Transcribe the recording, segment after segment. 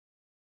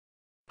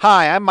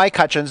Hi, I'm Mike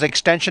Hutjens,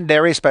 Extension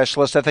Dairy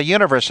Specialist at the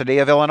University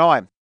of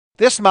Illinois.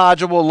 This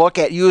module will look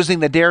at using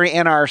the dairy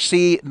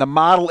NRC, the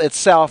model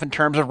itself, in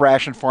terms of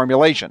ration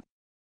formulation.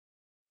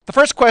 The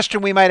first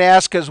question we might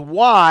ask is,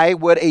 why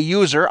would a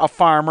user, a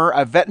farmer,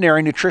 a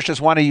veterinary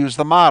nutritionist want to use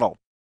the model?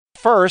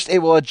 First, it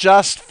will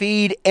adjust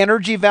feed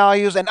energy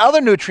values and other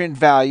nutrient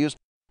values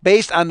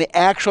based on the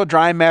actual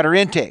dry matter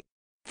intake.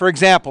 For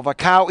example, if a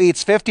cow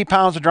eats 50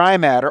 pounds of dry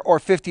matter or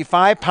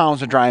 55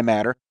 pounds of dry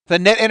matter, the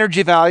net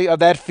energy value of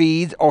that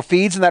feed or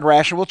feeds in that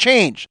ration will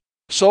change.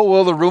 So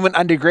will the rumen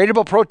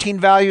undegradable protein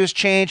values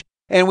change,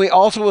 and we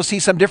also will see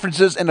some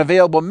differences in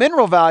available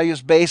mineral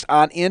values based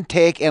on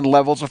intake and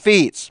levels of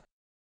feeds.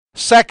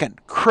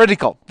 Second,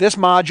 critical, this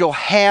module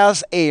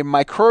has a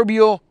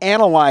microbial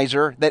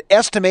analyzer that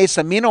estimates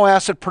amino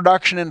acid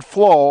production and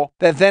flow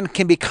that then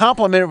can be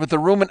complemented with the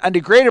rumen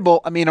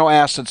undegradable amino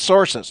acid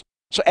sources.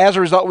 So as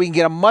a result, we can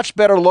get a much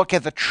better look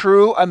at the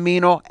true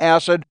amino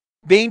acid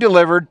being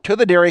delivered to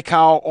the dairy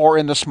cow or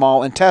in the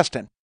small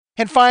intestine.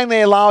 And finally,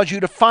 it allows you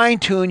to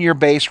fine-tune your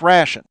base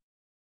ration.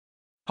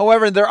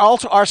 However, there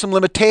also are some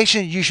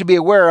limitations you should be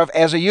aware of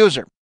as a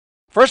user.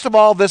 First of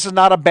all, this is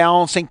not a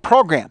balancing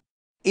program.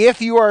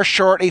 If you are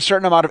short a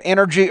certain amount of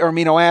energy or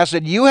amino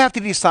acid, you have to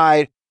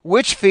decide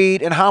which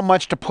feed and how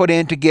much to put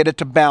in to get it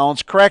to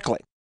balance correctly.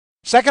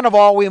 Second of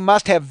all, we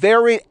must have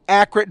very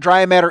accurate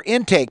dry matter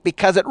intake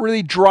because it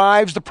really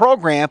drives the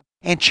program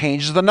and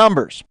changes the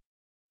numbers.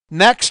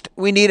 Next,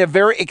 we need a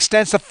very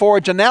extensive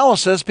forage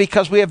analysis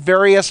because we have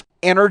various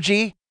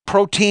energy,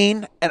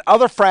 protein, and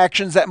other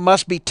fractions that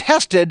must be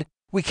tested.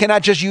 We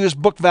cannot just use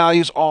book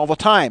values all the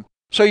time.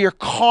 So your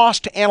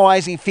cost to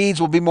analyzing feeds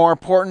will be more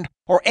important,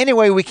 or any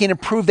way we can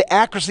improve the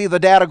accuracy of the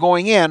data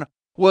going in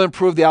will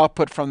improve the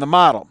output from the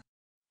model.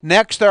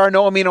 Next, there are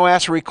no amino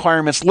acid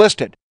requirements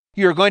listed.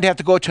 You're going to have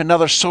to go to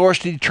another source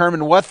to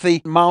determine what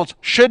the amounts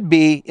should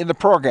be in the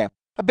program.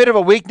 A bit of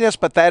a weakness,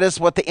 but that is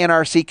what the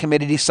NRC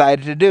committee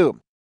decided to do.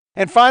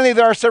 And finally,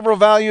 there are several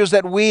values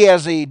that we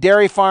as a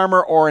dairy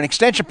farmer or an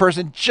extension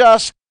person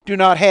just do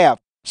not have,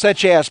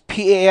 such as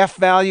PAF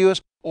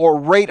values or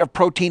rate of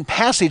protein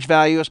passage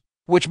values,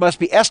 which must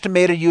be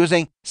estimated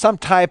using some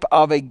type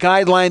of a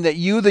guideline that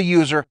you, the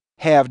user,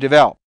 have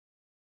developed.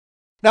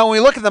 Now, when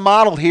we look at the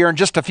model here in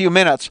just a few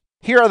minutes,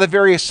 here are the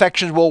various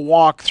sections we'll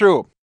walk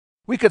through.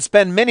 We could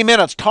spend many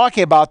minutes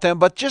talking about them,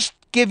 but just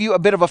give you a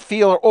bit of a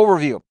feel or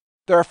overview.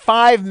 There are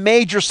 5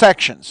 major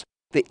sections: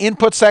 the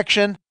input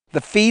section, the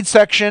feed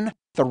section,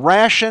 the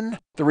ration,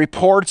 the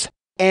reports,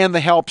 and the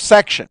help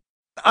section.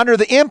 Under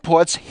the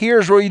inputs,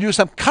 here's where you do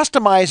some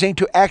customizing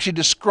to actually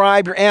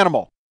describe your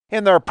animal.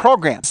 And there are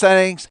program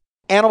settings,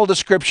 animal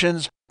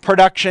descriptions,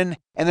 production,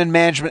 and then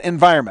management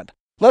environment.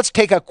 Let's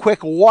take a quick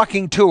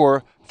walking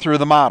tour through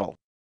the model.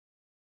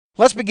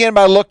 Let's begin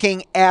by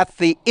looking at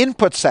the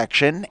input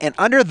section, and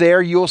under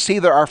there you'll see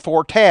there are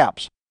 4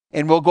 tabs,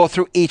 and we'll go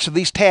through each of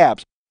these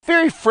tabs.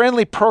 Very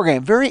friendly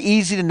program, very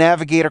easy to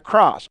navigate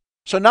across.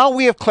 So now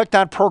we have clicked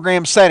on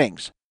Program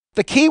Settings.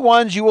 The key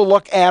ones you will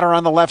look at are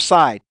on the left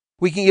side.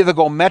 We can either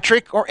go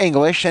metric or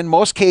English. In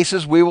most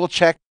cases, we will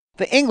check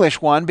the English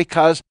one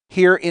because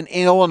here in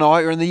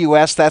Illinois or in the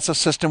US, that's a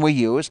system we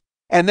use.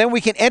 And then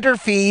we can enter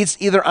feeds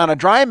either on a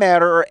dry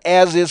matter or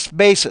as-is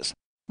basis.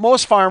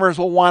 Most farmers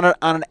will want it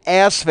on an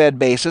as-fed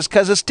basis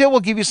because it still will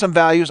give you some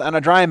values on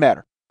a dry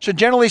matter. So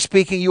generally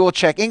speaking, you will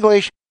check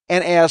English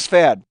and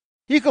as-fed.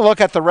 You can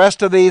look at the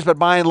rest of these, but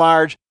by and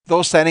large,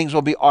 those settings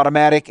will be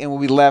automatic and will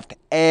be left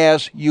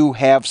as you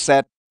have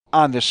set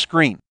on this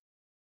screen.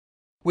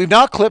 We've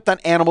now clicked on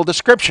Animal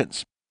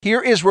Descriptions.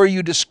 Here is where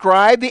you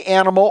describe the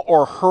animal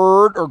or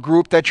herd or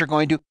group that you're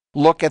going to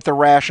look at the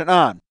ration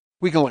on.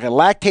 We can look at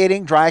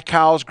lactating, dry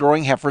cows,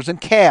 growing heifers, and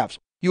calves.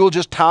 You will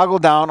just toggle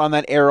down on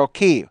that arrow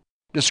key.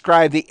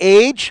 Describe the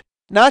age,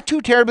 not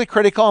too terribly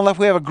critical unless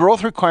we have a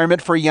growth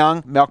requirement for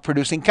young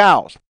milk-producing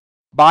cows.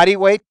 Body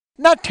weight,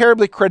 not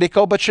terribly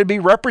critical, but should be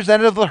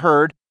representative of the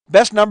herd.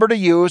 Best number to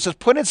use is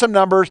put in some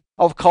numbers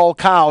of culled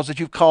cows that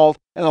you've culled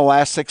in the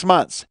last 6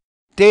 months.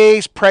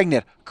 Days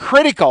pregnant,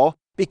 critical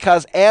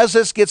because as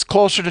this gets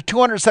closer to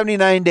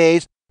 279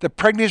 days, the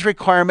pregnancy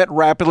requirement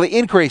rapidly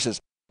increases.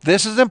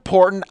 This is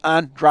important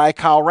on dry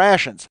cow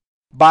rations.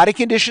 Body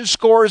condition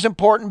score is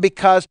important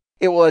because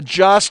it will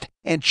adjust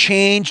and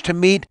change to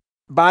meet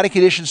body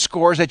condition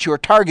scores that you are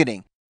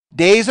targeting.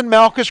 Days in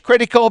milk is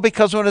critical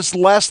because when it's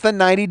less than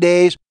 90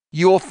 days,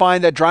 you will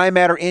find that dry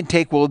matter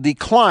intake will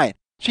decline.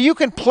 So you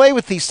can play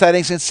with these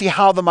settings and see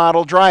how the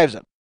model drives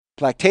it.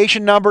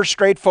 Lactation number,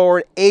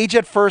 straightforward. Age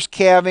at first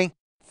calving,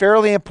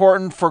 fairly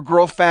important for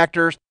growth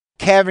factors.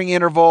 Calving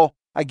interval,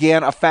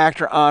 again, a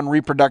factor on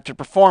reproductive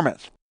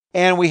performance.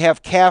 And we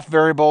have calf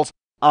variables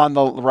on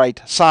the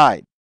right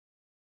side.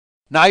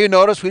 Now you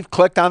notice we've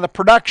clicked on the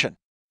production.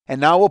 And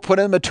now we'll put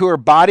in the mature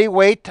body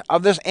weight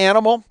of this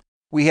animal.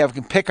 We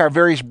can pick our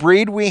various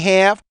breed we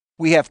have.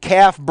 We have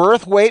calf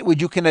birth weight,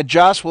 which you can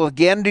adjust. We'll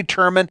again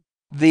determine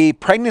the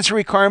pregnancy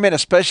requirement,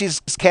 especially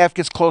as this calf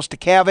gets close to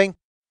calving.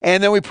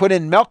 And then we put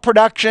in milk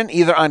production,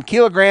 either on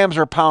kilograms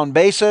or pound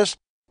basis.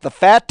 The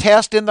fat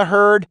test in the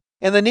herd,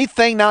 And the neat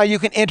thing now, you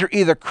can enter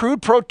either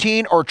crude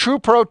protein or true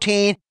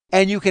protein,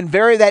 and you can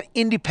vary that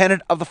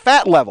independent of the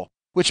fat level,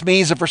 which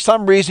means if for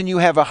some reason you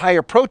have a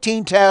higher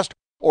protein test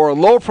or a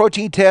low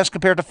protein test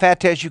compared to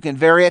fat test, you can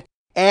vary it.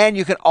 And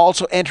you can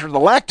also enter the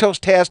lactose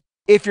test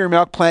if your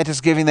milk plant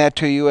is giving that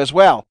to you as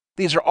well.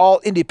 These are all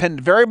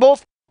independent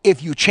variables.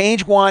 If you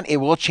change one, it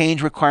will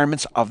change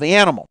requirements of the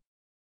animal.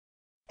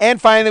 And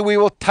finally, we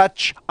will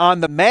touch on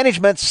the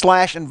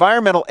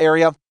management/environmental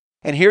area.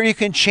 And here you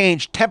can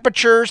change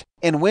temperatures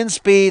and wind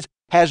speeds,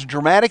 has a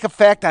dramatic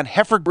effect on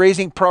heifer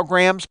grazing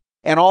programs,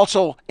 and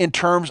also in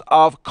terms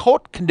of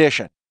coat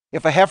condition.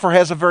 If a heifer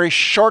has a very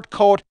short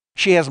coat,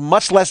 she has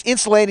much less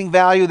insulating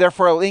value,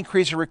 therefore it will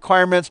increase her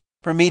requirements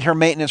for meet her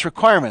maintenance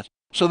requirements.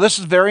 So this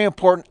is very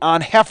important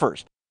on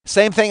heifers.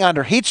 Same thing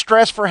under heat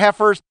stress for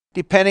heifers,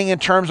 depending in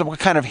terms of what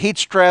kind of heat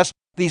stress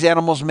these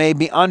animals may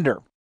be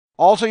under.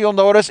 Also, you'll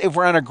notice if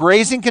we're on a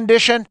grazing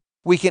condition,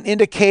 we can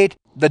indicate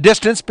the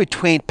distance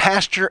between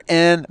pasture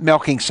and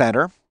milking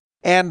center,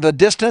 and the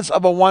distance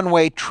of a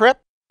one-way trip,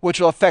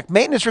 which will affect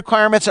maintenance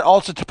requirements and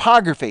also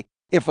topography.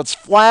 If it's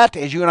flat,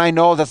 as you and I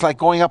know, that's like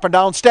going up and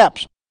down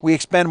steps. We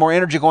expend more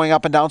energy going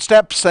up and down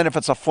steps than if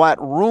it's a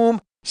flat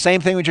room.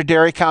 Same thing with your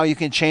dairy cow. You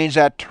can change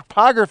that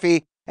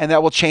topography, and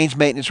that will change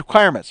maintenance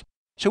requirements.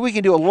 So we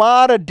can do a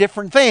lot of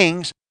different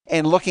things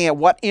and looking at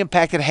what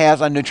impact it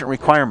has on nutrient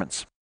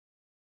requirements.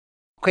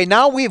 Okay,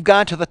 now we've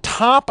gone to the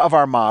top of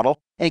our model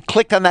and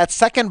clicked on that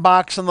second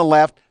box on the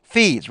left,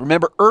 feeds.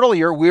 Remember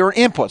earlier we were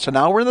in input, so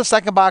now we're in the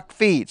second box,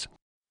 feeds.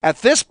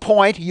 At this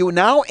point, you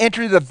now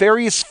enter the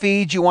various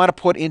feeds you want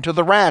to put into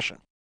the ration.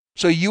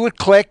 So you would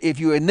click, if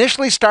you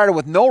initially started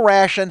with no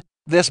ration,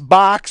 this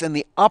box in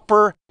the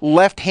upper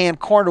left-hand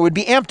corner would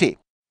be empty.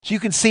 So you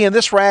can see in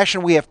this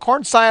ration we have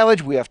corn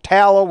silage, we have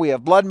tallow, we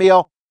have blood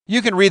meal.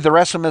 You can read the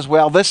rest of them as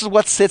well. This is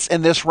what sits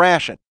in this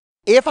ration.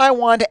 If I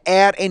want to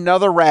add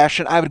another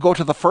ration, I would go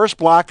to the first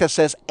block that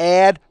says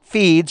Add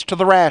Feeds to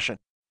the Ration.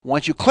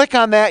 Once you click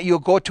on that, you'll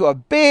go to a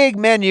big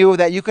menu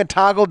that you can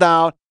toggle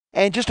down,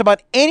 and just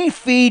about any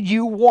feed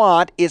you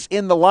want is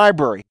in the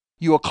library.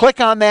 You will click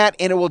on that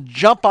and it will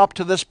jump up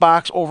to this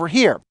box over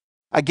here.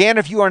 Again,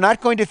 if you are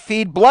not going to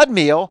feed blood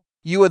meal,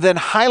 you would then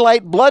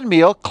highlight blood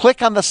meal,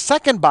 click on the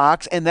second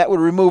box, and that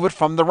would remove it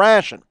from the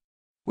ration.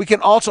 We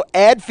can also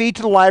add feed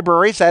to the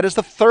libraries. That is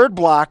the third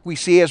block we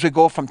see as we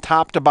go from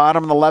top to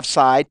bottom on the left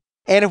side.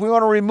 And if we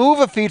want to remove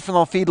a feed from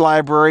the feed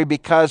library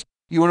because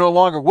you are no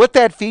longer with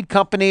that feed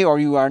company or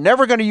you are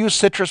never going to use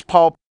citrus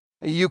pulp,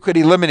 you could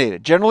eliminate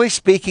it. Generally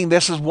speaking,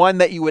 this is one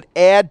that you would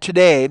add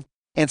today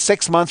and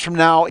 6 months from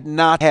now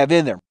not have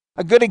in there.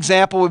 A good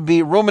example would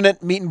be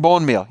ruminant meat and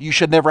bone meal. You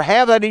should never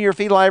have that in your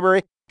feed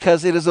library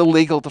because it is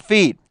illegal to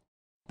feed.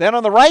 Then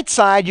on the right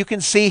side, you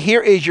can see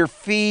here is your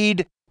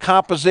feed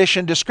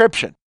composition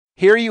description.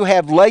 Here you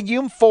have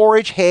legume,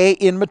 forage, hay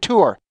in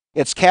mature.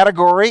 Its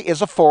category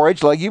is a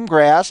forage, legume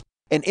grass.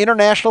 An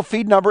international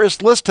feed number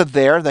is listed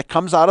there that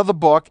comes out of the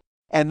book.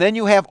 And then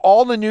you have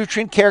all the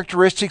nutrient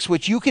characteristics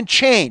which you can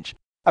change.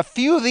 A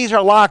few of these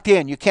are locked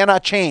in. You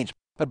cannot change.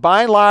 But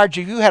by and large,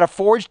 if you had a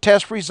forage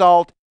test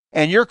result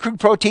and your crude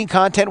protein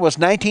content was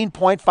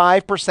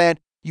 19.5%,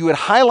 you would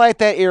highlight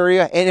that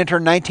area and enter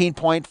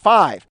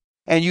 19.5.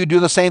 And you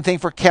do the same thing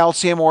for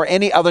calcium or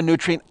any other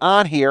nutrient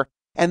on here.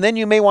 And then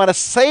you may want to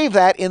save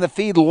that in the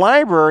feed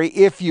library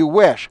if you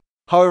wish.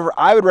 However,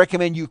 I would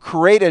recommend you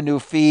create a new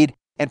feed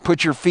and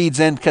put your feeds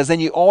in because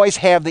then you always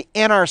have the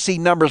NRC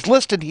numbers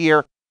listed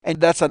here, and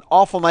that's an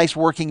awful nice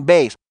working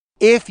base.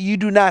 If you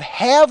do not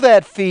have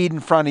that feed in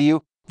front of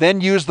you,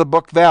 then use the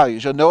book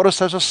values. You'll notice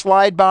there's a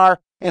slide bar,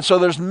 and so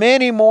there's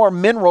many more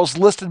minerals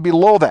listed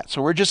below that.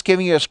 So we're just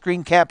giving you a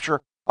screen capture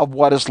of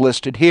what is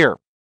listed here.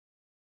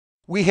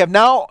 We have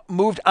now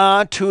moved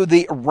on to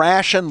the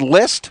ration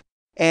list.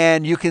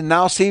 And you can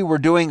now see we're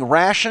doing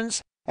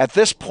rations. At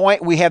this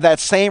point, we have that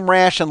same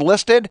ration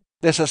listed.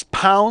 This is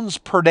pounds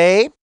per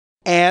day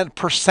and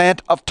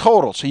percent of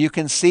total. So you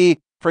can see,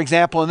 for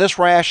example, in this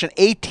ration,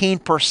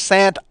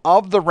 18%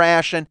 of the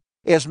ration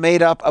is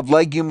made up of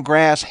legume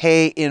grass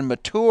hay in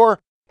mature,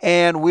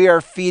 and we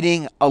are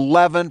feeding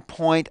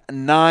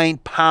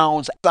 11.9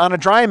 pounds on a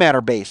dry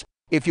matter base.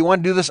 If you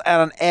want to do this on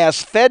an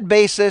as-fed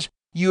basis,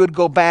 you would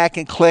go back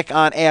and click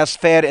on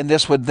as-fed, and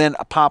this would then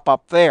pop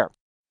up there.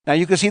 Now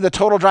you can see the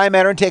total dry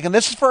matter intake, and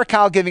this is for a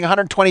cow giving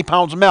 120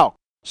 pounds of milk.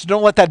 So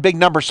don't let that big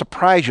number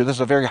surprise you. This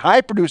is a very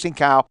high-producing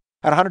cow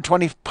at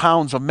 120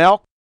 pounds of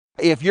milk.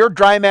 If your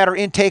dry matter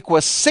intake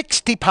was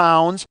 60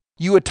 pounds,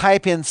 you would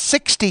type in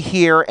 60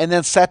 here and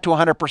then set to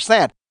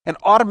 100%. And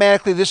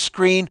automatically this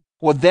screen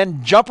would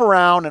then jump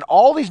around, and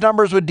all these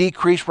numbers would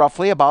decrease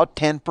roughly about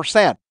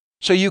 10%.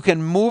 So you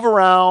can move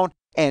around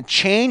and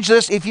change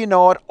this if you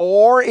know it,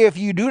 or if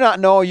you do not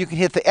know, you can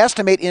hit the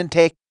estimate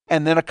intake,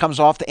 and then it comes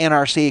off the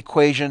NRC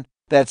equation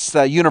that's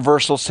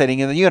universal sitting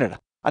in the unit.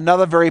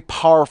 Another very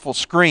powerful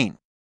screen.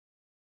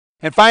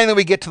 And finally,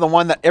 we get to the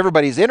one that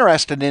everybody's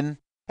interested in,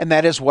 and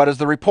that is what is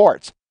the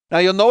reports. Now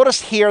you'll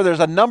notice here there's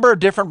a number of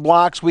different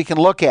blocks we can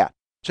look at.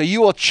 So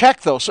you will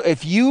check those. So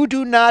if you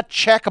do not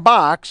check a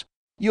box,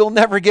 you'll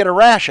never get a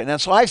ration.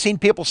 And so I've seen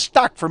people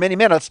stuck for many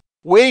minutes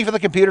waiting for the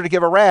computer to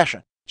give a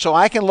ration. So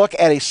I can look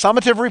at a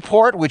summative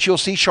report, which you'll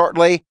see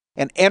shortly,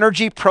 an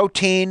energy,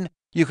 protein.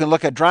 You can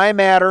look at dry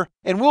matter,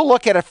 and we'll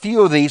look at a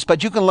few of these,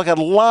 but you can look at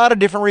a lot of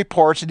different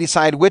reports to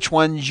decide which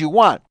ones you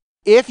want.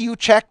 If you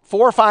check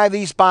 4 or 5 of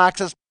these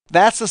boxes,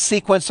 that's the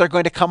sequence they're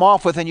going to come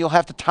off with, and you'll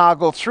have to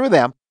toggle through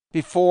them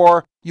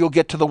before you'll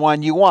get to the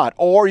one you want.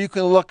 Or you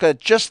can look at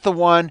just the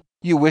one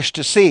you wish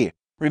to see.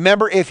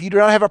 Remember, if you do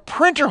not have a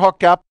printer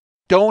hooked up,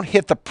 don't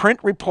hit the print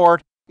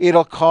report.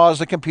 It'll cause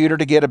the computer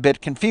to get a bit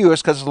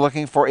confused because it's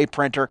looking for a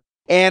printer.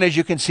 And as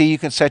you can see, you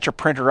can set your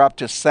printer up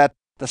to set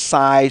the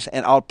size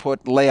and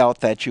output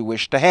layout that you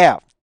wish to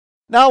have.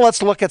 Now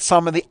let's look at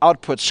some of the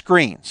output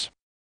screens.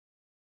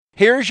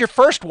 Here's your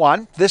first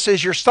one. This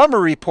is your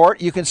summary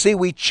report. You can see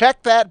we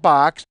checked that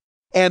box,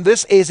 and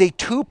this is a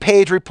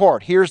 2-page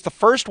report. Here's the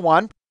first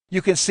one.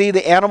 You can see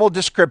the animal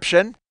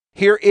description.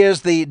 Here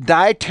is the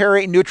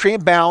dietary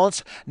nutrient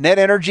balance, net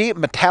energy,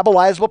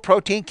 metabolizable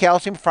protein,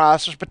 calcium,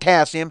 phosphorus,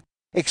 potassium,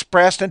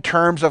 expressed in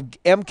terms of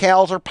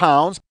mcals or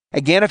pounds.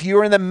 Again, if you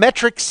were in the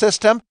metric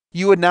system,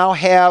 you would now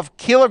have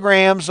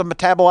kilograms of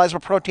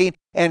metabolizable protein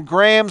and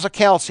grams of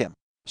calcium.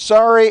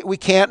 Sorry, we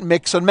can't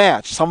mix and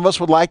match. Some of us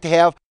would like to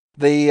have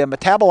the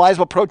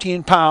metabolizable protein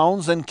in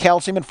pounds and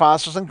calcium and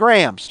phosphorus in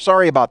grams.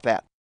 Sorry about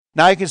that.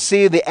 Now you can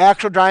see the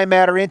actual dry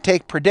matter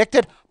intake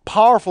predicted.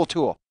 Powerful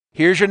tool.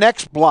 Here's your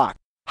next block.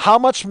 How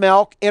much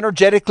milk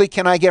energetically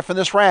can I get from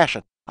this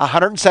ration?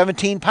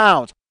 117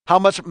 pounds. How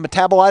much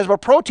metabolizable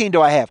protein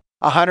do I have?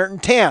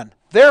 110.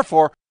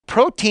 Therefore,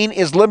 protein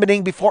is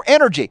limiting before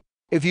energy.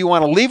 If you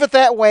want to leave it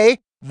that way,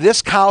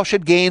 this cow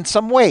should gain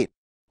some weight.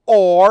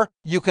 Or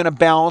you can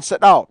balance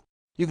it out.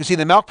 You can see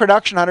the milk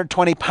production,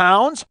 120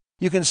 pounds.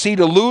 You can see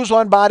to lose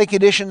one body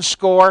condition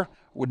score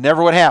would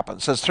happen.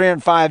 It says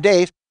 305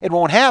 days. It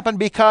won't happen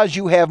because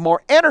you have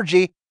more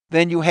energy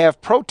than you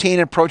have protein,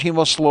 and protein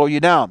will slow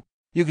you down.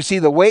 You can see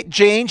the weight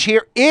change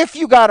here. If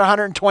you got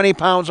 120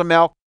 pounds of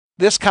milk,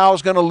 this cow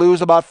is going to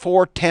lose about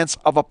 0.4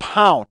 of a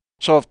pound.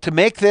 So to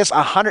make this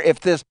 100, if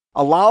this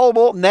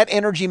allowable net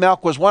energy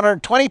milk was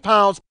 120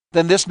 pounds,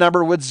 then this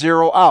number would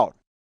zero out.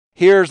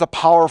 Here's a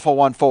powerful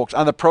one, folks,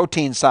 on the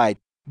protein side.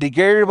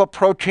 Degradable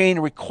protein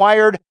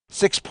required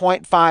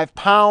 6.5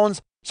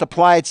 pounds,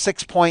 supplied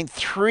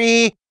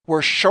 6.3.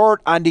 We're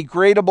short on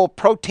degradable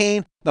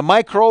protein. The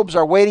microbes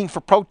are waiting for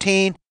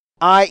protein,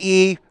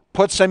 i.e.,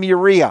 put some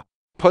urea,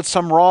 put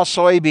some raw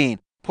soybean,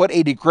 put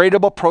a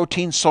degradable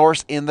protein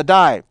source in the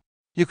diet.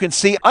 You can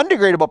see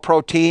undegradable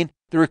protein.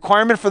 The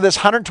requirement for this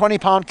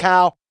 120-pound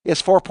cow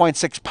is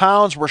 4.6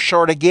 pounds. We're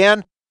short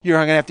again. You're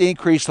going to have to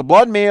increase the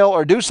blood meal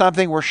or do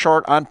something. We're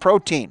short on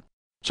protein.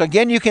 So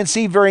again, you can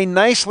see very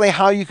nicely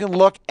how you can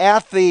look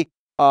at the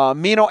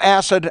amino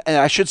acid, and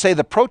I should say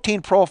the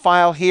protein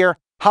profile here,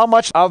 how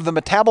much of the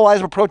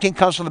metabolizable protein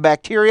comes from the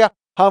bacteria,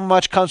 how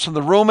much comes from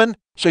the rumen.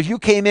 So if you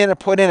came in and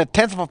put in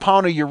 1/10 of a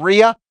pound of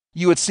urea,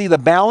 you would see the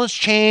balance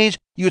change.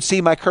 You would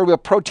see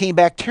microbial protein,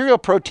 bacterial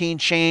protein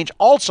change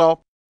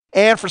also.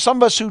 And for some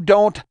of us who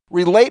don't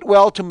relate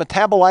well to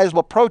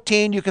metabolizable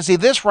protein, you can see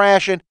this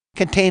ration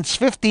contains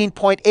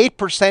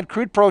 15.8%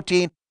 crude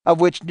protein, of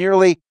which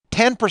nearly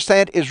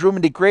 10% is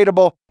rumen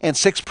degradable and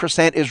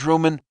 6% is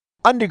rumen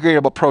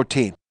undegradable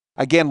protein.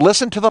 Again,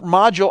 listen to the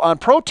module on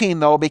protein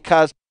though,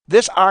 because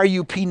this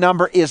RUP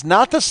number is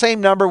not the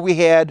same number we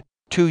had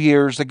 2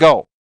 years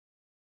ago.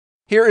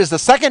 Here is the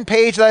second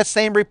page of that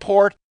same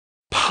report.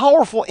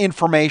 Powerful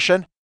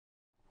information.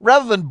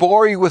 Rather than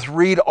bore you with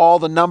read all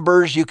the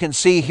numbers, you can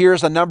see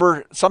here's a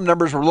number, some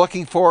numbers we're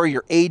looking for.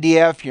 Your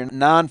ADF, your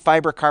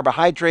non-fiber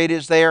carbohydrate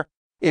is there.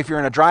 If you're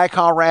in a dry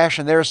cow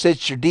ration, there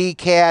sits your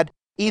DCAD.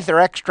 Ether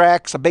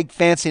extracts, a big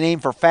fancy name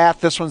for fat.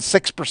 This one's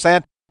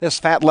 6%. This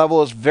fat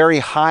level is very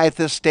high at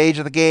this stage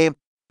of the game.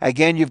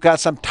 Again, you've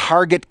got some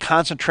target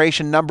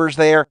concentration numbers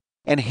there.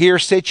 And here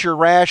sits your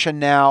ration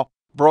now,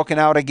 broken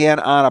out again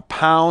on a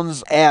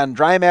pounds and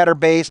dry matter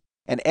base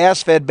and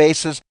as-fed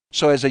basis.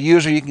 So as a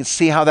user, you can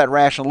see how that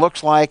ration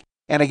looks like.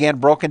 And again,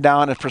 broken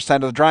down as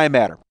percent of the dry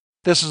matter.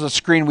 This is a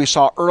screen we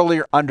saw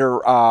earlier under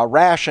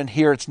ration.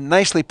 Here it's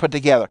nicely put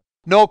together.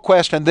 No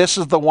question, this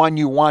is the one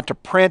you want to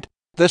print.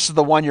 This is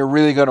the one you're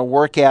really going to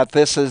work at.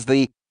 This is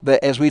the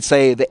as we'd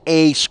say, the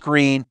A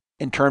screen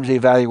in terms of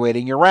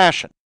evaluating your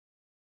ration.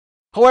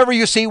 However,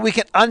 you see, we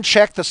can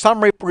uncheck the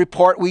summary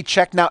report. We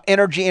check now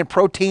energy and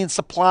protein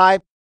supply.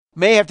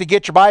 May have to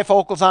get your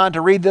bifocals on to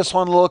read this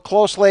one a little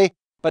closely,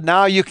 but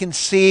now you can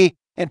see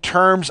in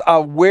terms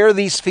of where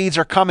these feeds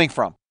are coming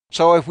from.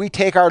 So if we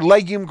take our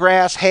legume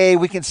grass hay,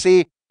 we can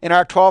see in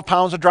our 12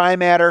 pounds of dry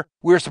matter,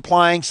 we're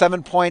supplying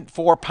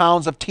 7.4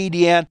 pounds of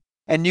TDN,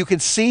 and you can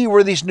see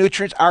where these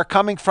nutrients are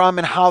coming from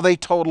and how they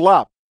total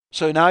up.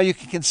 So now you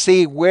can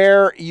see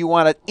where you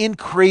want to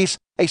increase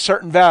a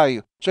certain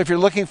value. So if you're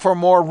looking for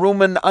more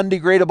rumen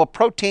undegradable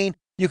protein,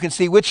 you can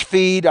see which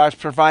feed is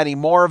providing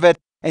more of it,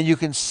 and you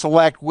can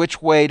select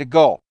which way to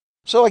go.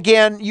 So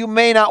again, you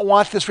may not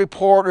want this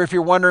report, or if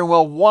you're wondering,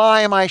 well,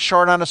 why am I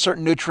short on a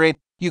certain nutrient?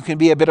 You can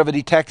be a bit of a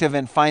detective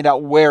and find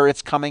out where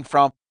it's coming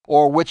from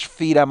or which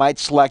feed I might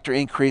select or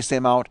increase the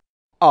amount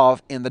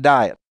of in the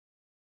diet.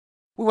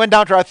 We went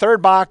down to our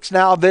third box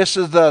now. This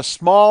is the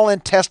small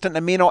intestine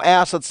amino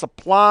acid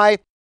supply.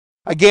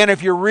 Again,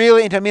 if you're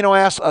really into amino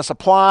acid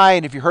supply,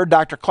 and if you heard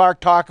Dr. Clark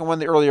talk in one of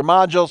the earlier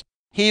modules,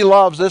 he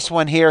loves this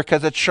one here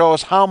because it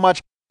shows how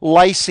much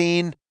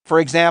lysine, for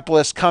example,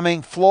 is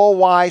coming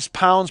flow-wise,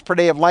 pounds per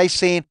day of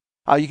lysine.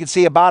 You can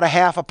see about a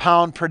half a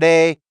pound per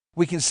day.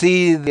 We can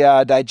see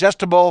the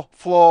digestible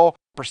flow,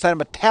 percent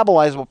of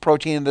metabolizable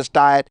protein in this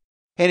diet.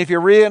 And if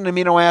you're reading an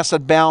amino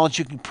acid balance,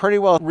 you can pretty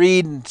well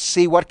read and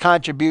see what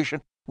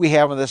contribution we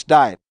have in this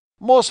diet.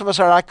 Most of us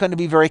are not going to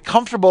be very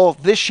comfortable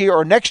this year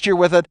or next year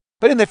with it,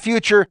 but in the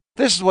future,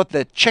 this is what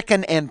the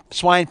chicken and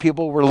swine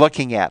people were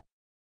looking at.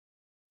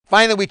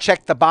 Finally, we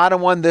checked the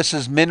bottom one. This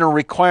is mineral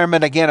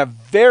requirement. Again, a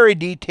very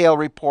detailed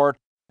report.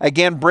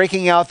 Again,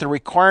 breaking out the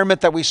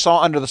requirement that we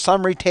saw under the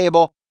summary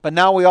table, but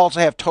now we also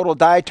have total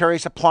dietary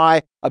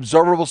supply,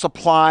 absorbable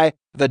supply,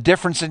 the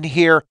difference in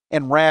here,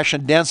 and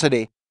ration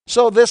density.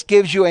 So this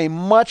gives you a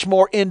much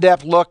more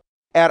in-depth look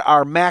at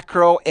our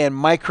macro and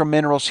micro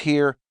minerals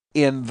here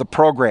in the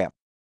program.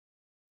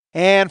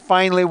 And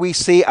finally, we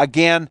see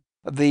again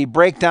the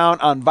breakdown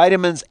on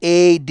vitamins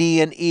A, D,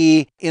 and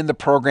E in the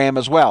program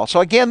as well. So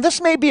again,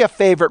 this may be a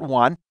favorite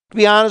one. To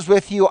be honest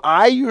with you,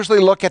 I usually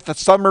look at the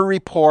summary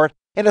report,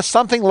 and if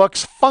something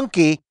looks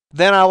funky,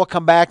 then I will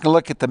come back and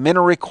look at the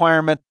mineral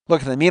requirement,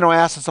 look at the amino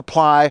acid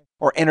supply,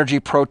 or energy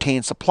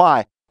protein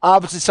supply.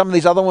 Obviously, some of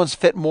these other ones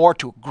fit more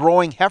to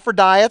growing heifer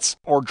diets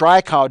or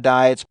dry cow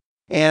diets,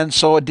 and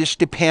so it just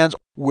depends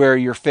where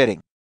you're fitting.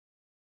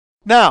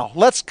 Now,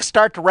 let's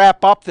start to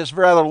wrap up this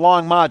rather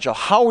long module.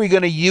 How are we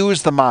going to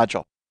use the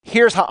module?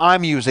 Here's how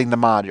I'm using the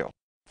module.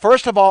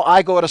 First of all,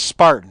 I go to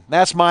Spartan.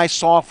 That's my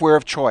software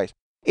of choice.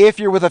 If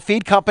you're with a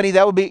feed company,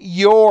 that will be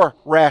your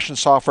ration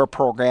software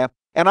program,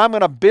 and I'm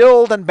going to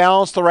build and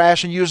balance the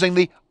ration using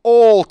the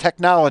old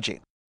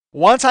technology.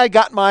 Once I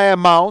got my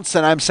amounts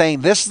and I'm saying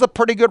this is a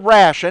pretty good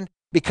ration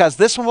because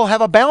this one will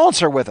have a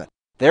balancer with it.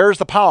 There's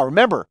the power.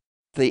 Remember,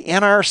 the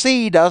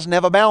NRC doesn't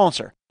have a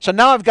balancer. So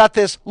now I've got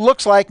this,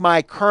 looks like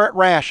my current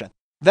ration.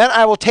 Then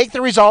I will take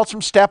the results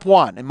from step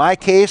one, in my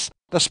case,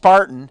 the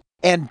Spartan,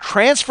 and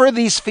transfer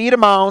these feed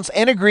amounts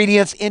and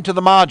ingredients into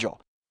the module.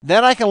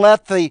 Then I can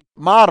let the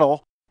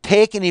model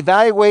take and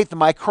evaluate the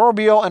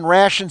microbial and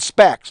ration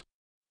specs.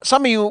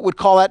 Some of you would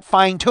call that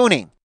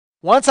fine-tuning.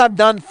 Once I've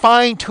done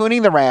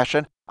fine-tuning the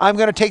ration, I'm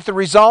going to take the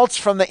results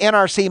from the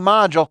NRC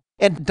module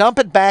and dump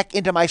it back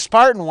into my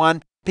Spartan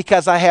one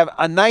because I have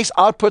a nice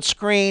output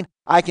screen.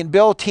 I can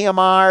build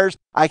TMRs.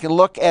 I can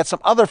look at some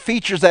other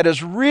features that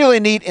is really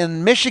neat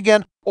in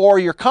Michigan or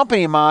your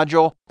company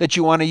module that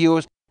you want to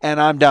use,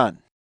 and I'm done.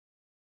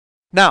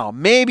 Now,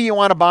 maybe you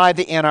want to buy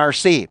the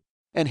NRC,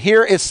 and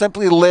here is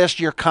simply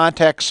list your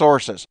contact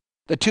sources.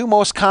 The two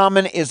most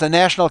common is the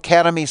National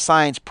Academy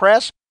Science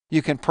Press.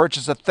 You can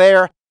purchase it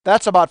there.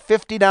 That's about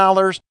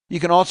 $50. You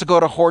can also go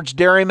to Hort's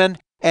Dairyman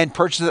and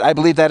purchase it. I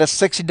believe that is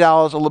 $60,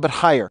 a little bit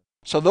higher.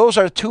 So those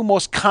are the two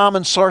most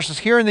common sources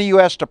here in the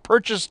U.S. to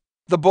purchase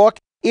the book.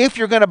 If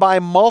you're going to buy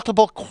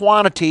multiple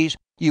quantities,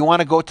 you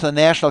want to go to the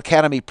National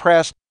Academy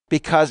Press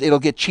because it'll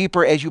get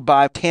cheaper as you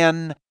buy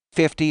 10,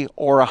 50,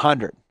 or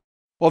 100.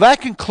 Well, that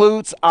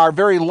concludes our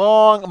very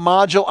long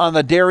module on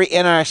the dairy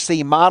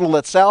NRC model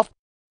itself.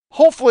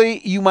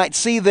 Hopefully, you might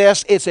see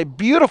this. It's a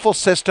beautiful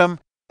system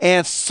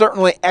and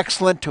certainly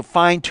excellent to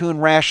fine-tune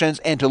rations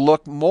and to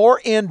look more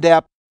in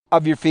depth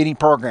of your feeding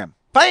program.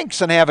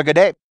 Thanks and have a good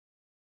day.